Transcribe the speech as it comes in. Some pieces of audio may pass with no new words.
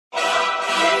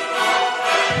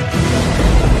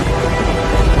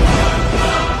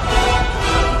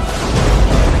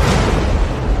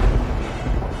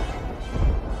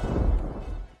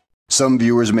some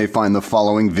viewers may find the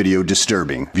following video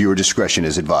disturbing. Viewer discretion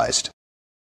is advised.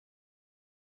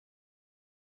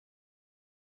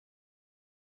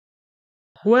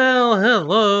 Well,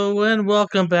 hello and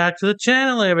welcome back to the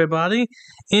channel, everybody.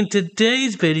 In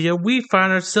today's video, we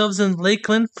find ourselves in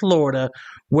Lakeland, Florida,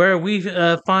 where we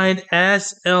find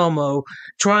Asselmo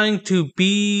trying to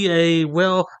be a,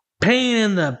 well, pain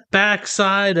in the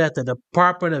backside at the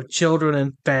Department of Children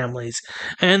and Families.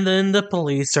 And then the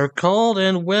police are called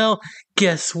and, well,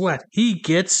 guess what? He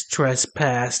gets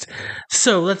trespassed.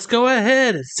 So let's go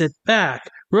ahead and sit back,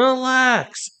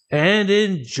 relax, and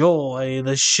enjoy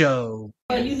the show.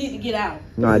 You need to get out.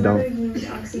 No, I don't.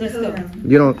 Let's go.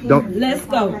 You don't. Let's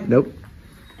go. Nope.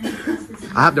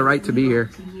 I have the right to be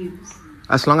here.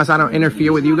 As long as I don't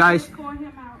interfere with you guys.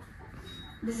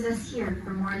 Visit us here for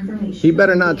more information. He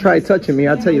better not try touching me,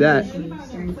 I'll tell you that.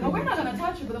 Oh, we're not going to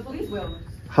touch you, but the police will.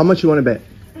 How much you want to bet?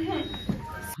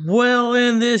 Well,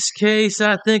 in this case,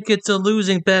 I think it's a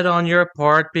losing bet on your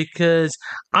part because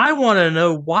I want to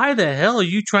know why the hell are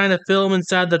you trying to film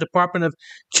inside the Department of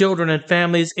Children and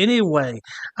Families anyway?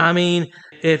 I mean,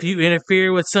 if you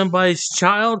interfere with somebody's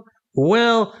child,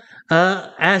 well,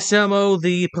 Asselmo,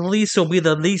 the police will be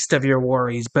the least of your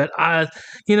worries. But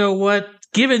you know what?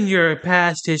 Given your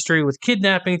past history with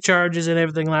kidnapping charges and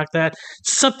everything like that,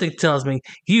 something tells me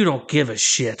you don't give a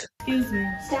shit. Excuse me.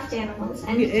 Stuffed animals.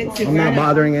 I'm not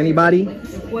bothering anybody.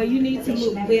 Well, you need to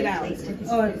move it out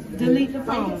or delete the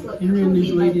phone. You're in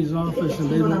these ladies' office and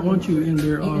they don't want you in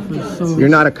their office. So You're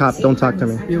not a cop, don't talk to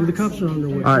me. yeah, well, the cops are on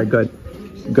their way. Alright, good.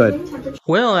 Good.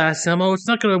 Well, Asselmo, it's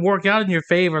not going to work out in your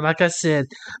favor, like I said.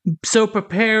 So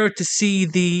prepare to see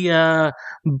the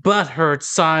butthurt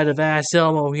side of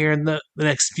Asselmo here in the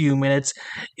next few minutes.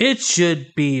 It should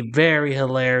be very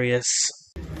hilarious.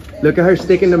 Look at her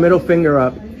sticking the middle finger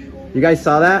up. You guys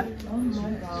saw that?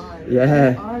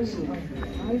 Yeah.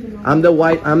 I'm the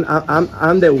white.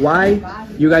 I'm the why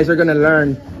you guys are gonna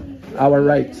learn our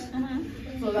rights.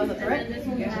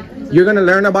 You're gonna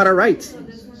learn about our rights.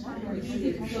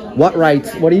 What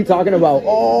rights? What are you talking about?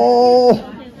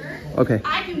 Oh. Okay.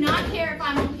 I do not care if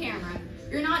I'm on camera.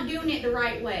 You're not doing it the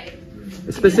right way.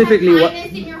 Specifically, what?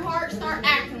 In your heart, start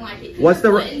acting like it. What's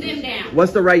the them down.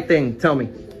 What's the right thing? Tell me.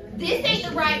 This ain't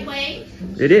the right way.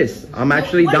 It is. I'm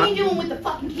actually What are not. you doing with the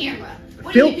fucking camera?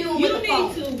 What Phil- are you doing with the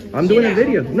phone? I'm doing a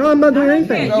video. No, I'm not doing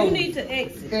anything. You need to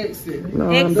exit.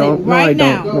 No, I Exit don't. No, right I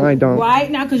now. don't. No, I don't.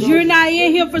 Right now, because you're not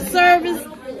in here for service.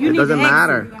 You It need doesn't to exit.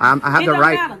 matter. I have It the don't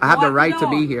right. matter. I have Go the out right to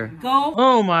door. be here. Go.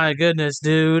 Oh my goodness,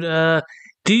 dude.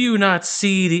 Do you not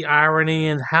see the irony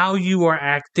in how you are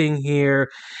acting here?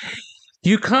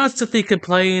 You constantly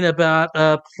complain about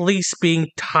police being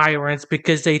tyrants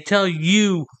because they tell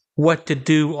you what to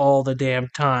do all the damn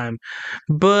time.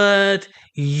 But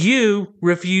you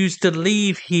refuse to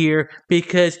leave here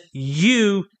because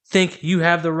you think you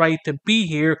have the right to be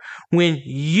here when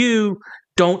you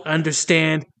don't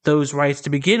understand those rights to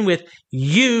begin with.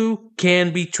 You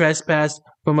can be trespassed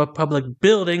from a public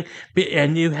building,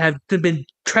 and you have been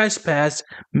trespassed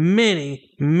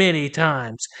many, many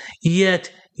times.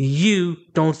 Yet you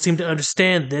don't seem to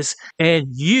understand this, and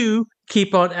you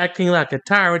keep on acting like a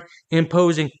tyrant,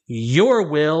 imposing your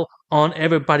will on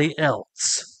everybody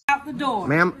else. Out the door.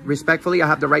 Ma'am, respectfully, I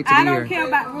have the right to I be don't here. care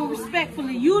about rule.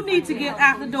 Respectfully, you need to get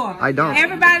out the door. I don't.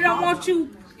 Everybody don't want you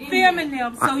filming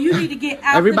them, so you need to get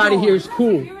out Everybody the door. here is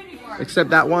cool, except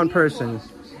that one person.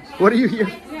 What are you here?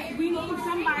 We need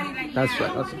somebody that That's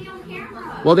right.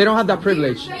 That's well, they don't have that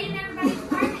privilege.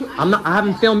 I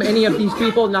haven't filmed any of these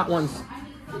people, not once.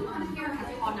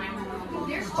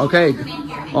 Okay.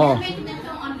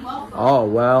 Oh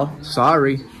well,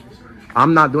 sorry.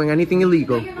 I'm not doing anything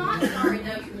illegal. You're not sorry,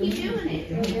 though. You keep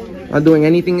doing it. Not doing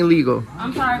anything illegal.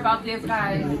 I'm sorry about this,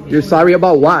 guys. You're sorry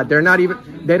about what?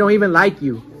 They don't even like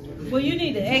you. Well, you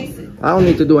need to exit. I don't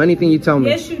need to do anything you tell me.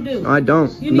 Yes, you do. No, I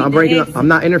don't. You I'm not need to breaking up. exit. I'm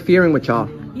not interfering with y'all.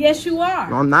 Yes, you are.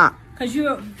 No, I'm not. Because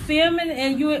you're filming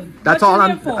and you're. That's all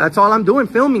I'm doing.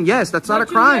 Filming. Yes, that's not a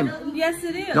crime. Yes,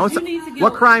 it is. No, it's you need to get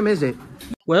what crime is it?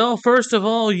 Well, first of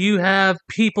all, you have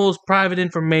people's private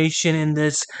information in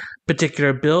this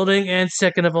particular building, and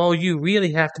second of all, you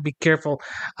really have to be careful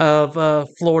of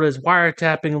Florida's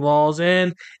wiretapping laws,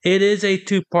 and it is a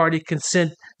two-party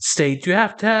consent state. You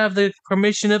have to have the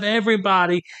permission of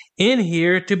everybody in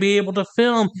here to be able to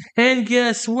film, and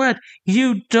guess what?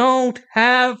 You don't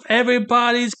have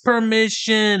everybody's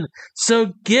permission,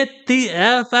 so get the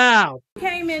F out.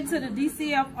 Came into the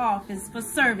DCF office for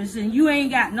service and you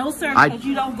ain't got no service because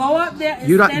you don't go up there and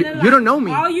you stand in line. don't know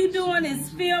me. All you doing is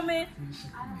filming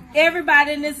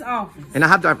everybody in this office. And I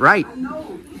have that right.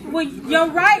 Well, your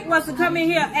right was to come in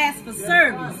here and ask for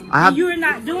service. And you're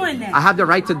not doing that. I have the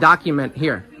right to document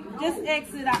here. Just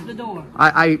exit out the door.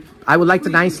 I would like to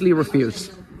nicely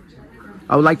refuse.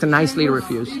 I would like to nicely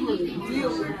refuse.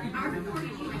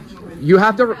 You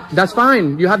have the, that's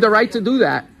fine. You have the right to do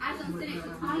that.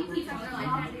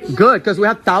 Good, because we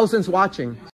have thousands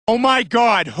watching. Oh my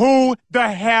God, who the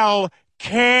hell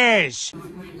cares?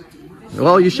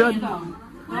 Well, you should.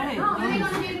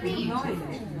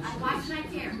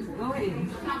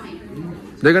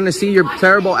 They're going to see your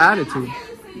terrible attitude.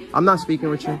 I'm not speaking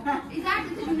with you. Exactly,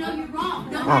 because you know you're wrong.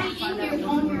 Nobody in here is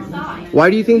on your side. Why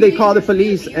do you think they call the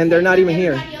police and they're not even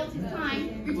here?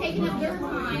 You're taking up their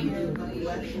time.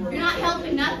 You're not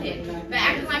helping nothing, but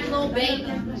acting like a little baby.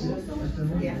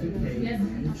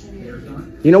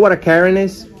 You know what a Karen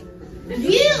is?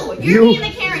 You're being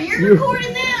a Karen. You're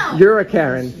recording them. You're a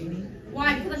Karen.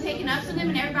 Why? Because I'm taking up for them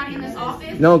and everybody in this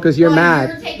office? No, because you're mad.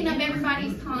 You're taking up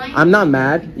everybody's time. I'm not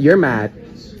mad. You're mad.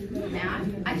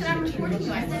 Mad? I said I'm recording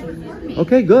you. I said record me.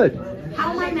 Okay, good.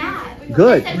 How am I mad?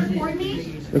 Good. I said record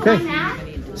me. Okay. Am I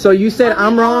mad? So you said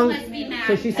I'm wrong. Must be mad.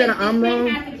 So she said I'm This man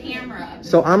wrong. has a camera.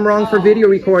 So I'm wrong for video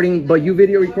recording, but you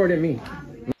video recorded me.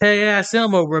 Hey,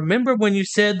 Asselmo, remember when you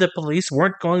said the police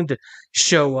weren't going to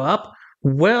show up?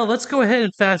 Well, let's go ahead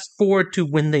and fast forward to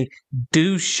when they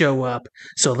do show up.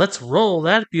 So let's roll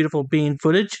that beautiful bean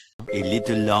footage. A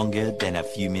little longer than a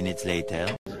few minutes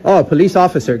later. Oh, police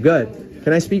officer, good.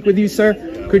 Can I speak with you, sir?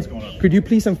 Could you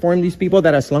please inform these people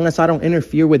that as long as I don't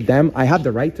interfere with them, I have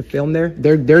the right to film there?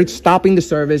 They're stopping the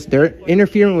service. They're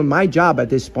interfering with my job at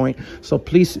this point. So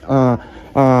please,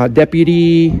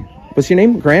 Deputy, what's your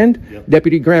name? Grand? Yep.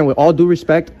 Deputy Grand, with all due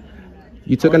respect,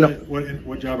 you took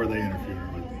what job are they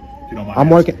interfering with? If you don't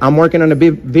mind I'm working on a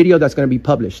big video that's going to be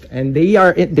published, and they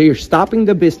are stopping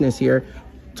the business here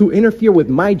to interfere with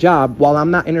my job while I'm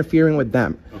not interfering with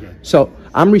them. Okay. So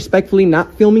I'm respectfully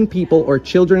not filming people or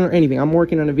children or anything. I'm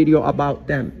working on a video about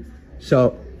them.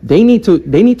 So they need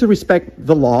to respect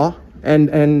the law and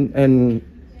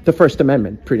the First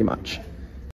Amendment, pretty much.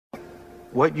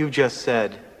 What you just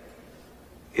said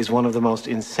is one of the most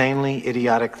insanely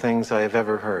idiotic things I have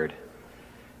ever heard.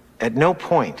 At no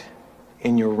point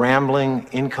in your rambling,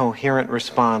 incoherent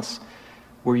response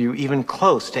were you even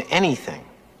close to anything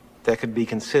that could be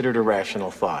considered a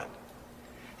rational thought.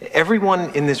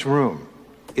 Everyone in this room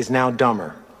is now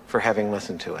dumber for having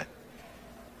listened to it.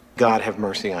 God have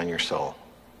mercy on your soul.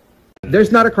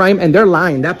 There's not a crime, and they're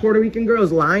lying. That Puerto Rican girl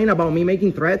is lying about me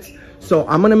making threats. So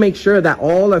I'm going to make sure that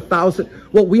all 1,000...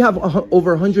 Well, we have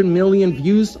over 100 million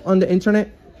views on the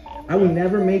internet. I would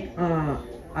never make...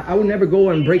 I would never go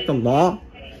and break the law.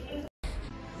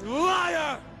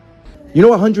 Liar! You know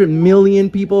 100 million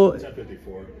people...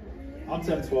 1054. I'm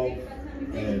 1012.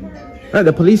 And...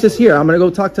 The police is here. I'm going to go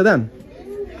talk to them.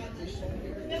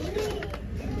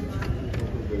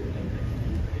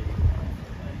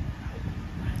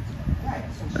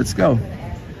 Let's go.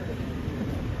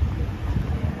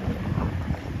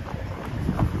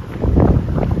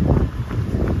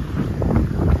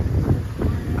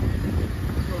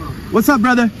 What's up,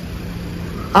 brother?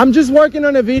 I'm just working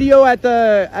on a video at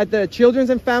the Children's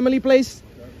and Family place.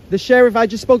 The sheriff, I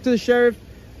just spoke to the sheriff.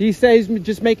 He says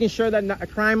just making sure that a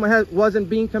crime wasn't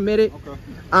being committed. Okay.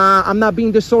 I'm not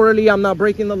being disorderly. I'm not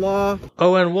breaking the law.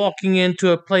 Oh, and walking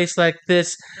into a place like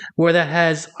this where that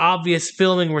has obvious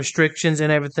filming restrictions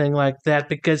and everything like that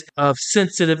because of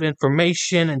sensitive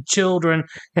information and children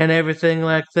and everything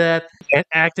like that, and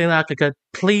acting like a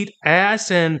complete ass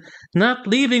and not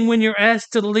leaving when you're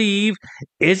asked to leave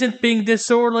isn't being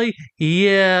disorderly.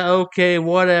 Yeah, okay,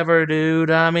 whatever,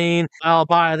 dude. I mean, I'll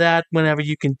buy that whenever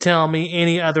you can tell me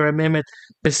any other amendment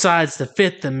besides the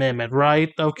Fifth Amendment, right?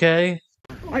 Okay?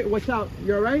 Alright, what's up?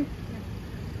 You alright?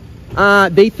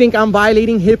 They think I'm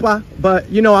violating HIPAA, but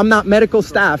you know, I'm not medical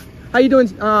staff. How you doing,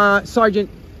 Sergeant?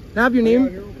 Can I have your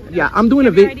name? Yeah, I'm doing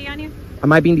a video. ID on you?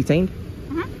 Am I being detained?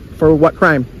 For what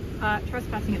crime?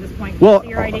 Trespassing at this point. Well,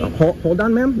 your ID? Hold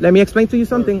on, ma'am. Let me explain to you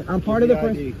something. I'm part of the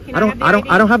press.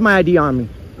 I don't have my ID on me.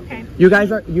 Okay. You guys.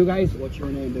 What's your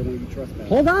name? They want you trespassing.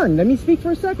 Hold on. Let me speak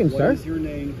for a second, sir. What is your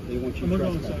name? They want you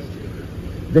trespassing.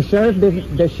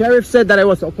 The sheriff said that it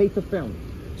was okay to film.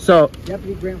 So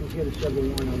Deputy Grant was here to show the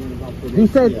warrant. I went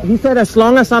about he said as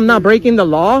long as I'm not breaking the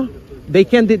law, they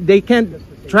can't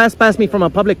trespass me from a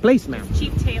public place, ma'am.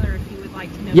 Chief Taylor, if you would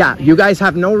like to know. Yeah, you guys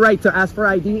have no right to ask for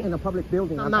ID in a public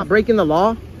building. I'm not breaking the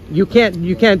law. You can't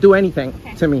do anything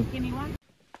to me. Give me one.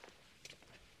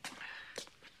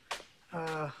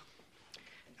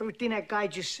 Everything that guy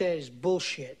just said is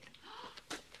bullshit.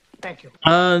 Thank you.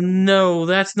 No,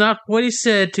 that's not what he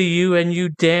said to you, and you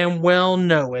damn well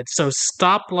know it. So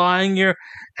stop lying your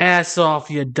ass off,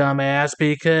 you dumbass,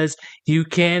 because you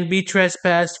can be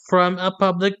trespassed from a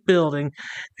public building,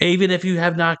 even if you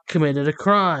have not committed a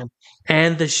crime.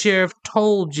 And the sheriff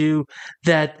told you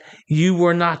that you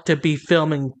were not to be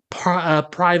filming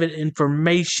private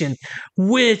information,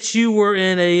 which you were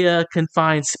in a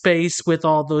confined space with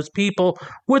all those people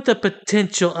with the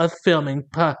potential of filming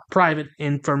private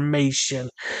information.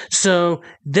 So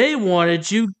they wanted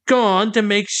you gone to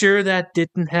make sure that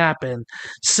didn't happen.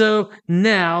 So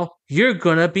now you're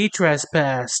gonna be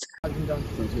trespassed.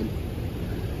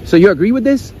 So you agree with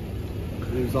this?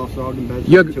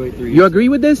 You agree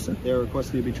with this? They're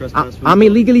requesting you to be trespassed. I'm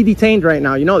illegally detained right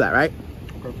now. You know that, right?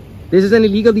 Okay. This is an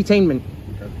illegal detainment.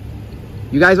 Okay.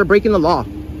 You guys are breaking the law.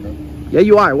 Okay. Yeah,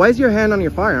 you are. Why is your hand on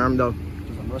your firearm, though?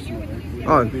 Because I'm wrestling with it.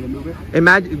 Oh, Want me to move it?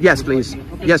 imagine. Yes, please.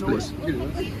 Okay, yes, no please.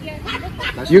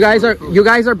 worries. You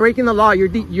guys are breaking the law.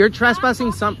 You're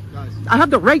trespassing some. I have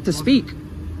the right to speak.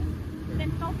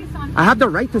 I have the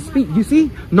right to speak. You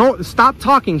see? No, stop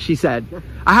talking, she said.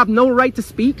 I have no right to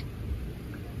speak.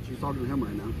 She's talking to him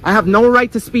right now. I have no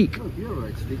right to speak. No, you have a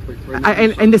right to speak, but right now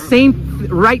And the same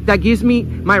right that gives me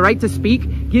my right to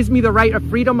speak gives me the right of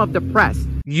freedom of the press.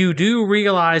 You do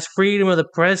realize freedom of the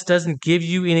press doesn't give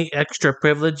you any extra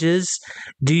privileges?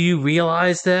 Do you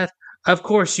realize that? Of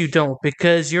course you don't,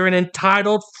 because you're an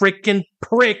entitled freaking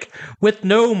prick with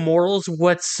no morals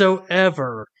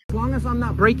whatsoever. As long as I'm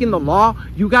not breaking the law,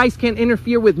 you guys can't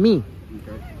interfere with me.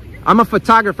 I'm a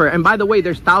photographer, and by the way,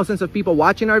 there's thousands of people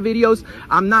watching our videos.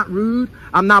 I'm not rude.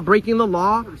 I'm not breaking the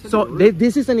law. So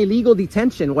this is an illegal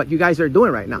detention, what you guys are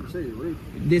doing right now.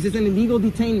 This is an illegal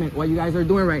detainment, what you guys are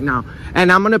doing right now.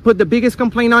 And I'm going to put the biggest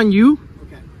complaint on you.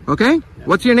 Okay?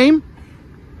 What's your name?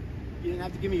 You didn't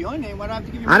have to give me your name. Why do I have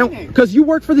to give you my name? Because you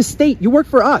work for the state. You work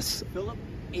for us. Philip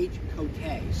H. Cote.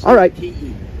 All right.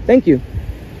 Thank you.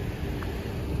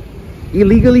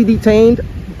 Illegally detained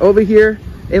over here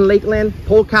in Lakeland,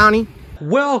 Polk County.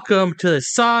 Welcome to the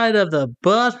side of the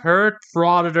butthurt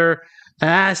frauditor,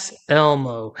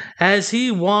 Asselmo, as he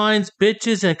whines,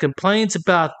 bitches, and complains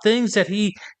about things that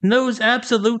he knows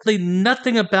absolutely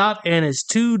nothing about and is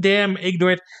too damn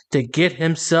ignorant to get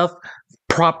himself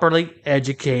properly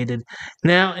educated.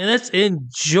 Now, let's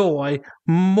enjoy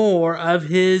more of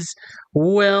his,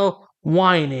 well,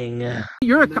 whining.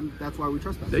 That's why we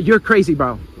trespass. You're crazy,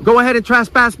 bro. Go ahead and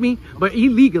trespass me, but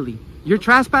illegally. You're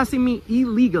trespassing me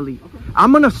illegally. Okay.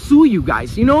 I'm gonna sue you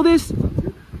guys. You know this?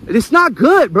 It's not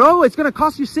good, bro. It's gonna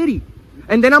cost you city.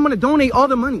 And then I'm gonna donate all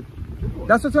the money.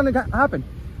 That's what's gonna happen.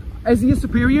 As he is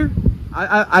superior,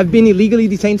 I've been illegally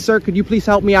detained, sir. Could you please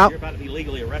help me out? You're about to be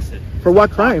legally arrested. For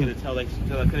what crime? Until they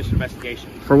finish the investigation.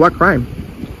 For what crime?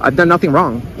 I've done nothing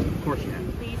wrong. Of course you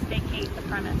have. Please vacate the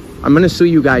premise. I'm gonna sue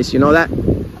you guys. You know that?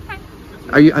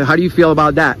 Okay. How do you feel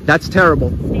about that? That's terrible.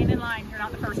 Stand in line. You're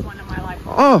not the first one in my life.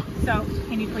 Oh. So,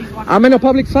 can you please walk? I'm in a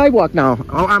public sidewalk now.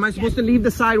 Oh, am I supposed to leave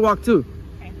the sidewalk too?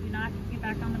 Okay. Do not get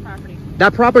back on the property.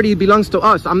 That property belongs to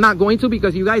us. I'm not going to,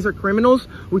 because you guys are criminals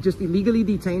who just illegally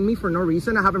detained me for no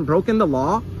reason. I haven't broken the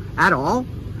law at all.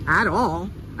 At all.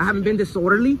 I haven't been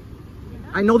disorderly.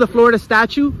 I know the Florida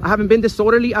statute. I haven't been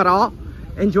disorderly at all.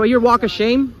 Enjoy your walk of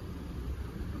shame.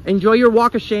 Enjoy your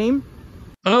walk of shame.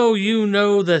 Oh, you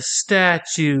know the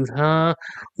statute, huh?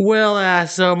 Well,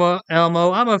 Asselmo,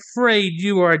 I'm afraid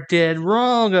you are dead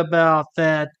wrong about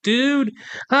that, dude.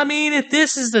 I mean, if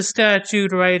this is the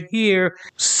statute right here,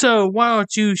 so why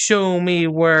don't you show me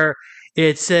where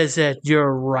it says that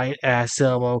you're right,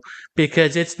 Asselmo,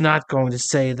 because it's not going to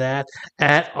say that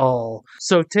at all.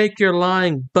 So take your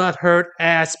lying butthurt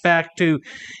ass back to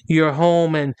your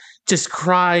home and just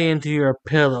cry into your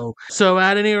pillow. So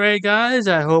at any rate, guys,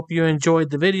 I hope you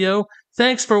enjoyed the video.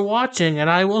 Thanks for watching, and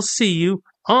I will see you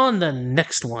on the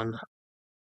next one.